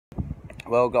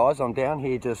Well guys, I'm down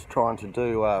here just trying to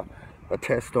do a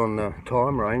test on the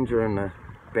Time Ranger and the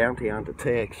Bounty Hunter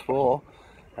TX4,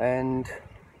 and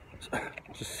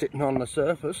just sitting on the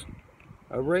surface,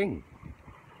 a ring.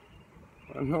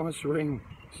 A nice ring,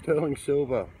 sterling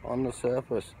silver on the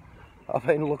surface. I've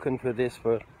been looking for this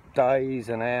for days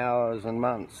and hours and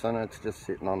months, and it's just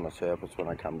sitting on the surface when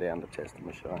I come down to test the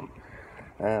machine.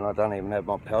 And I don't even have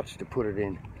my pouch to put it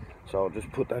in, so I'll just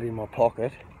put that in my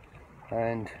pocket,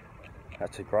 and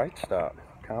that's a great start.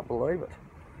 Can't believe it.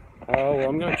 Oh, well,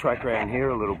 I'm going to track around here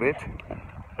a little bit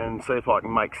and see if I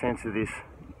can make sense of this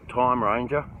Time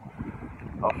Ranger.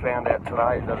 I found out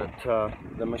today that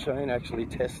the machine actually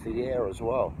tests the air as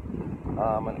well,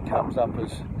 and it comes up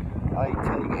as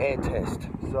AT air test.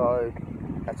 So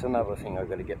that's another thing I've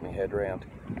got to get my head around.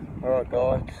 Alright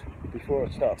guys, before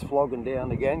it starts flogging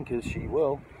down again, because she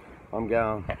will, I'm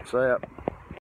going. See ya.